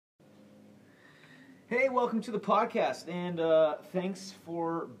Hey, welcome to the podcast, and thanks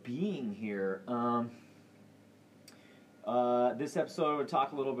for being here. This episode, we'll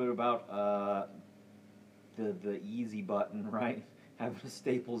talk a little bit about the easy button, right? Having a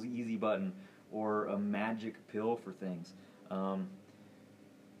Staples easy button or a magic pill for things, and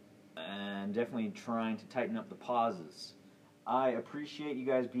definitely trying to tighten up the pauses. I appreciate you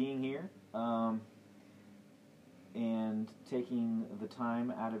guys being here and taking the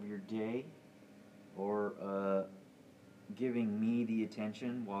time out of your day, or giving me the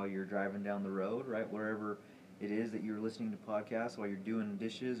attention while you're driving down the road, right? Wherever it is that you're listening to podcasts, while you're doing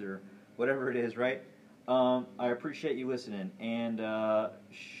dishes or whatever it is, right? I appreciate you listening. And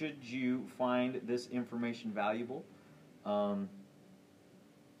should you find this information valuable or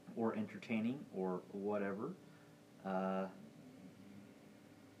entertaining or whatever, a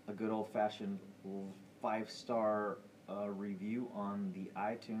good old-fashioned 5-star review on the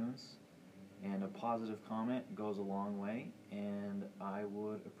iTunes and a positive comment goes a long way, and I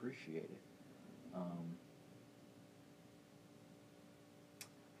would appreciate it.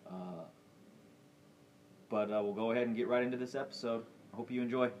 But we'll go ahead and get right into this episode. I hope you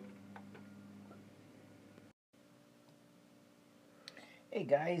enjoy. Hey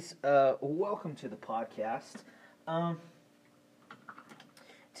guys, welcome to the podcast.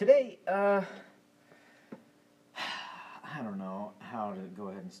 Today, I don't know how to go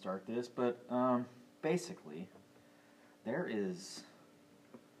ahead and start this, but basically, there is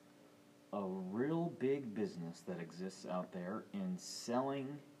a real big business that exists out there in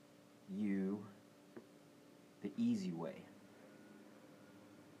selling you the easy way.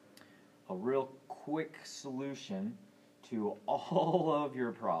 A real quick solution to all of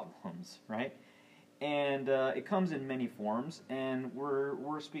your problems, right? And it comes in many forms, and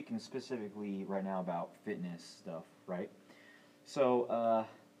we're speaking specifically right now about fitness stuff, right? So,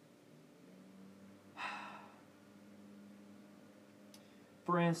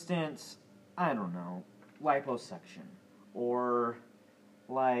 for instance, I don't know, liposuction, or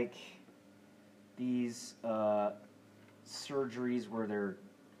like these surgeries where they're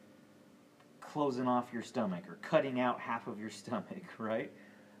closing off your stomach or cutting out half of your stomach, right?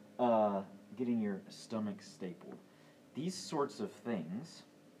 Getting your stomach stapled. These sorts of things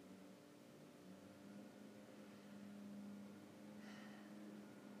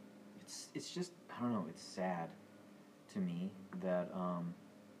it's just, I don't know, it's sad to me that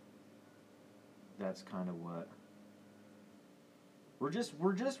that's kind of what we're just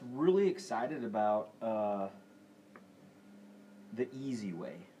really excited about, the easy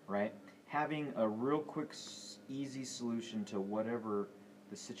way, right? Having a real quick, easy solution to whatever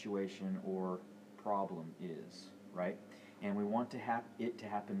the situation or problem is, right? And we want to have it to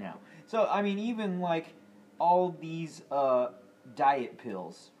happen now. So, I mean, even like all these diet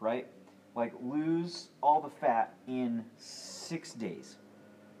pills, right? Like lose all the fat in 6 days,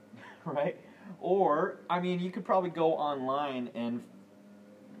 right? Or, I mean, you could probably go online and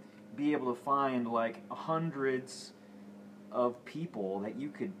be able to find like hundreds of people that you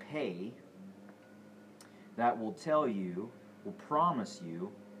could pay that will tell you, will promise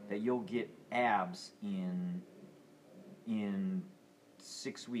you that you'll get abs in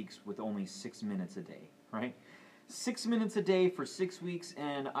 6 weeks with only 6 minutes a day, right? 6 minutes a day for 6 weeks,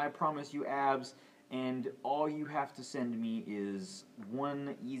 and I promise you abs, and all you have to send me is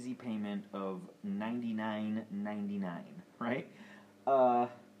one easy payment of $99.99, right?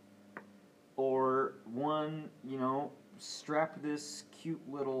 Or one, strap this cute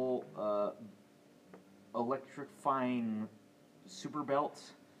little electrifying super belt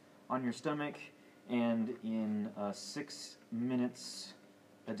on your stomach, and in 6 minutes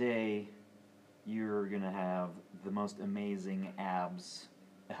a day, you're going to have the most amazing abs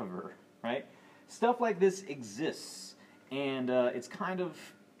ever, right? Stuff like this exists, and it's kind of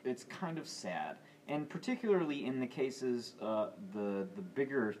sad. And particularly in the cases, the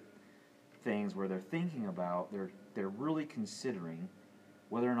bigger things where they're thinking about, they're really considering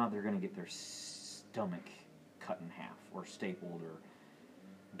whether or not they're going to get their stomach cut in half, or stapled, or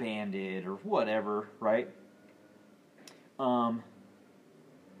banded, or whatever, right?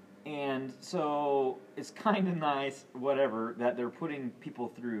 And so it's kind of nice, whatever, that they're putting people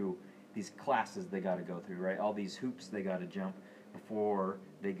through these classes they got to go through, right? All these hoops they got to jump before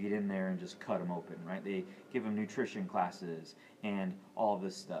they get in there and just cut them open, right? They give them nutrition classes and all of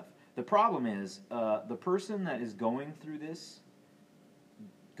this stuff. The problem is, the person that is going through this,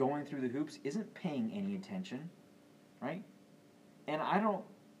 going through the hoops, isn't paying any attention, right? And I don't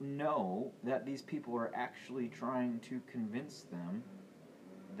know that these people are actually trying to convince them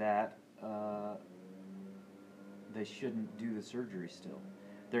that they shouldn't do the surgery still.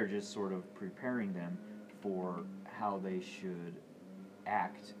 They're just sort of preparing them for how they should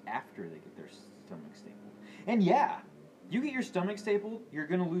act after they get their stomach stapled. And yeah, you get your stomach stapled, you're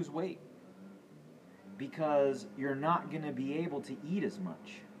going to lose weight because you're not going to be able to eat as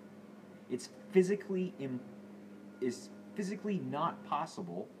much. It's physically not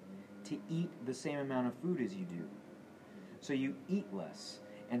possible to eat the same amount of food as you do. So you eat less.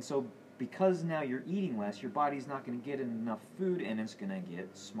 And so because now you're eating less, your body's not going to get enough food and it's going to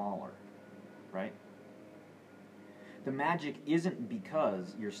get smaller, right? The magic isn't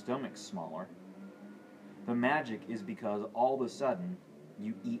because your stomach's smaller. The magic is because all of a sudden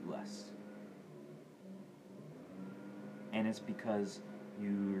you eat less. And it's because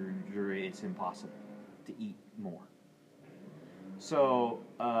it's impossible to eat more. So,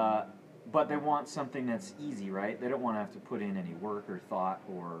 but they want something that's easy, right? They don't want to have to put in any work or thought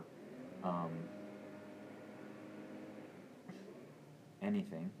or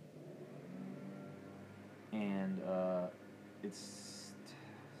anything. And it's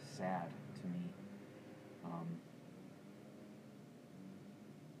sad to me.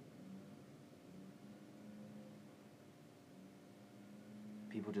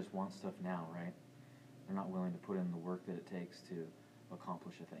 People just want stuff now, right? They're not willing to put in the work that it takes to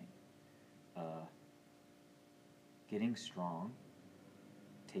accomplish a thing. Getting strong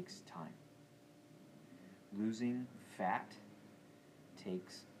takes time. Losing fat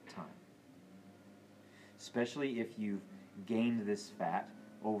takes time. Especially if you've gained this fat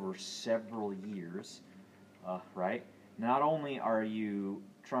over several years, right? Not only are you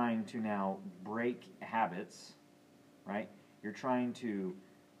trying to now break habits, right? You're trying to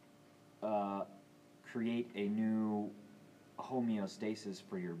create a new homeostasis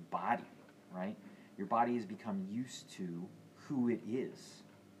for your body, right? Your body has become used to who it is,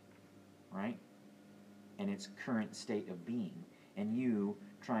 right? And its current state of being. And you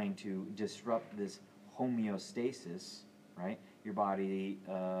trying to disrupt this homeostasis, right? Your body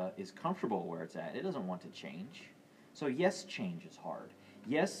is comfortable where it's at. It doesn't want to change. So yes, change is hard.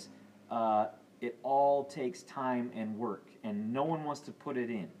 Yes, it all takes time and work, and no one wants to put it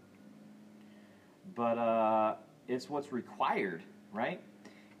in. But it's what's required, right?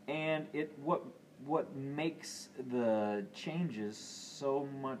 And what makes the changes so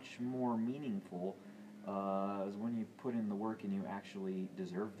much more meaningful is when you put in the work and you actually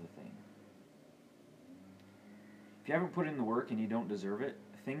deserve the thing. If you haven't put in the work and you don't deserve it,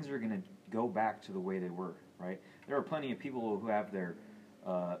 things are going to go back to the way they were, right? There are plenty of people who have their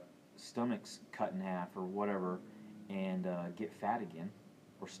stomachs cut in half or whatever and get fat again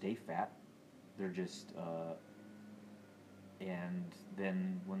or stay fat. They're just, and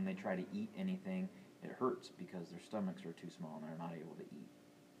then when they try to eat anything, it hurts because their stomachs are too small and they're not able to eat.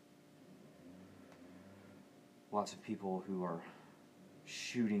 Lots of people who are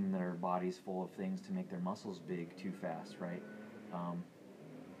shooting their bodies full of things to make their muscles big too fast, right?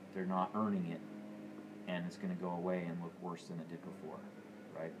 They're not earning it, and it's going to go away and look worse than it did before,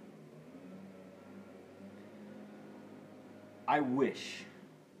 right? I wish.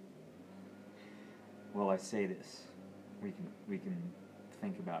 Well, I say this. We can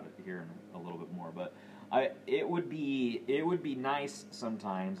think about it here in a little bit more, but it would be nice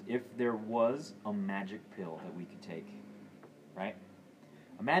sometimes if there was a magic pill that we could take, right?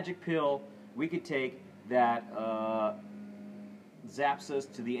 A magic pill we could take that zaps us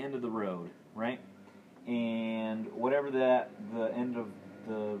to the end of the road, right? And whatever the end of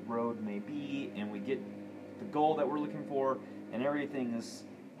the road may be, and we get the goal that we're looking for, and everything is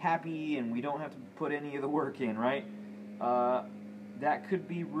happy, and we don't have to put any of the work in, right? That could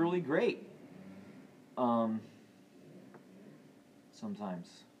be really great.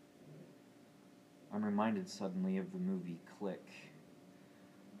 Sometimes I'm reminded suddenly of the movie Click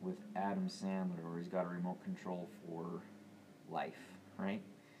with Adam Sandler, where he's got a remote control for life, right?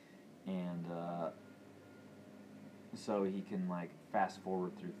 And so he can like fast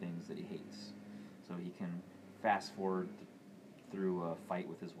forward through things that he hates. So he can fast forward through a fight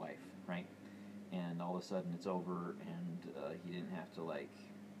with his wife, right? And all of a sudden it's over, and he didn't have to like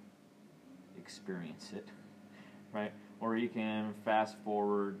experience it, right? Or you can fast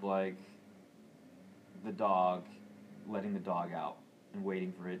forward like the dog, letting the dog out and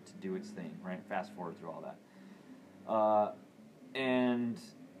waiting for it to do its thing, right? Fast forward through all that. And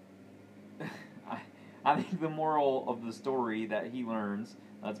I think the moral of the story that he learns,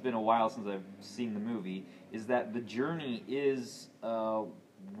 it's been a while since I've seen the movie, is that the journey is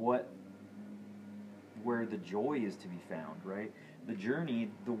where the joy is to be found, right? The journey,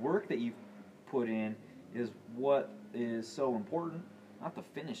 the work that you've put in is what is so important, not the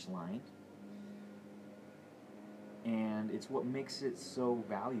finish line. And it's what makes it so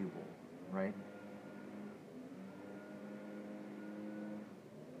valuable, right?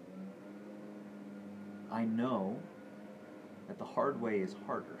 I know that the hard way is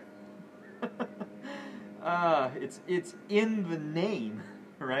harder. It's in the name,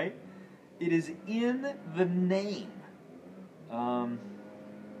 right? It is in the name.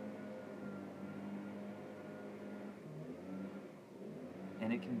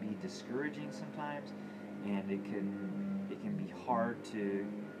 And it can be discouraging sometimes, and it can be hard to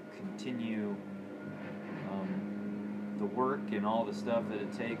continue the work and all the stuff that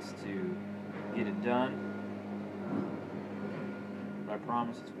it takes to get it done. But I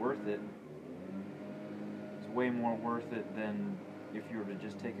promise it's worth it. It's way more worth it than if you were to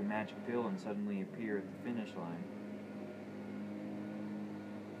just take a magic pill and suddenly appear at the finish line.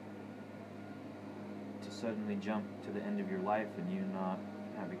 To suddenly jump to the end of your life and you not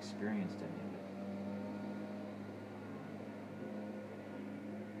have experienced any of it.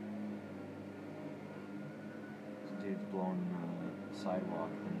 This dude's blowing the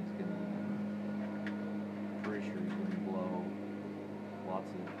sidewalk, and he's pretty sure he's gonna blow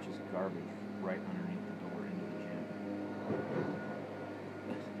lots of just garbage right underneath the door into the gym.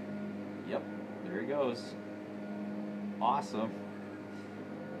 Yep, there he goes. Awesome.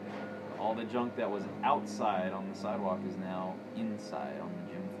 All the junk that was outside on the sidewalk is now inside on the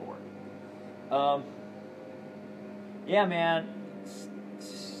gym floor. Yeah, man.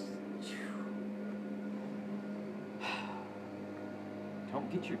 Don't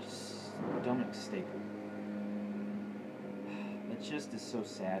get your stomach stapled. That just is so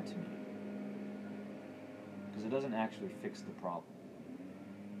sad to me. Because it doesn't actually fix the problem.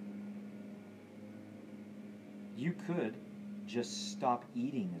 You could just stop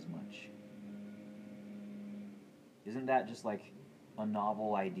eating as much. Isn't that just like a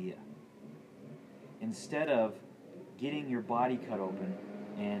novel idea? Instead of getting your body cut open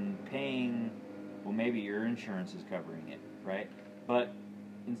and paying, well, maybe your insurance is covering it, right? But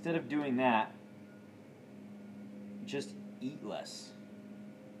instead of doing that, just eat less.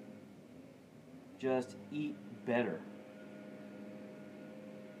 Just eat better.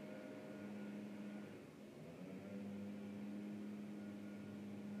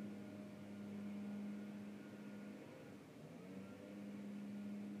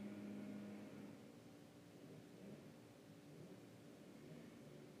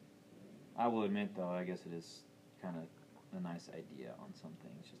 I will admit, though, I guess it is kind of a nice idea on some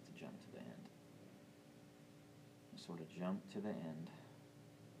things, just to jump to the end. Sort of jump to the end.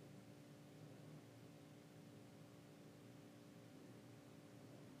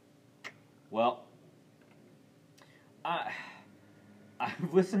 Well,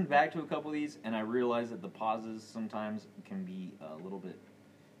 I've listened back to a couple of these, and I realize that the pauses sometimes can be a little bit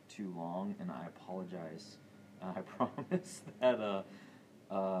too long, and I apologize. I promise that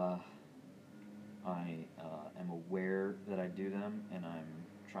I am aware that I do them, and I'm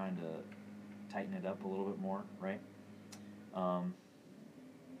trying to tighten it up a little bit more, right? But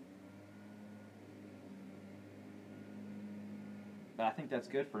I think that's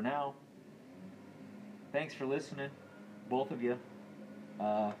good for now. Thanks for listening, both of you.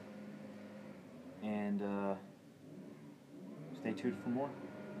 And stay tuned for more.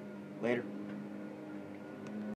 Later.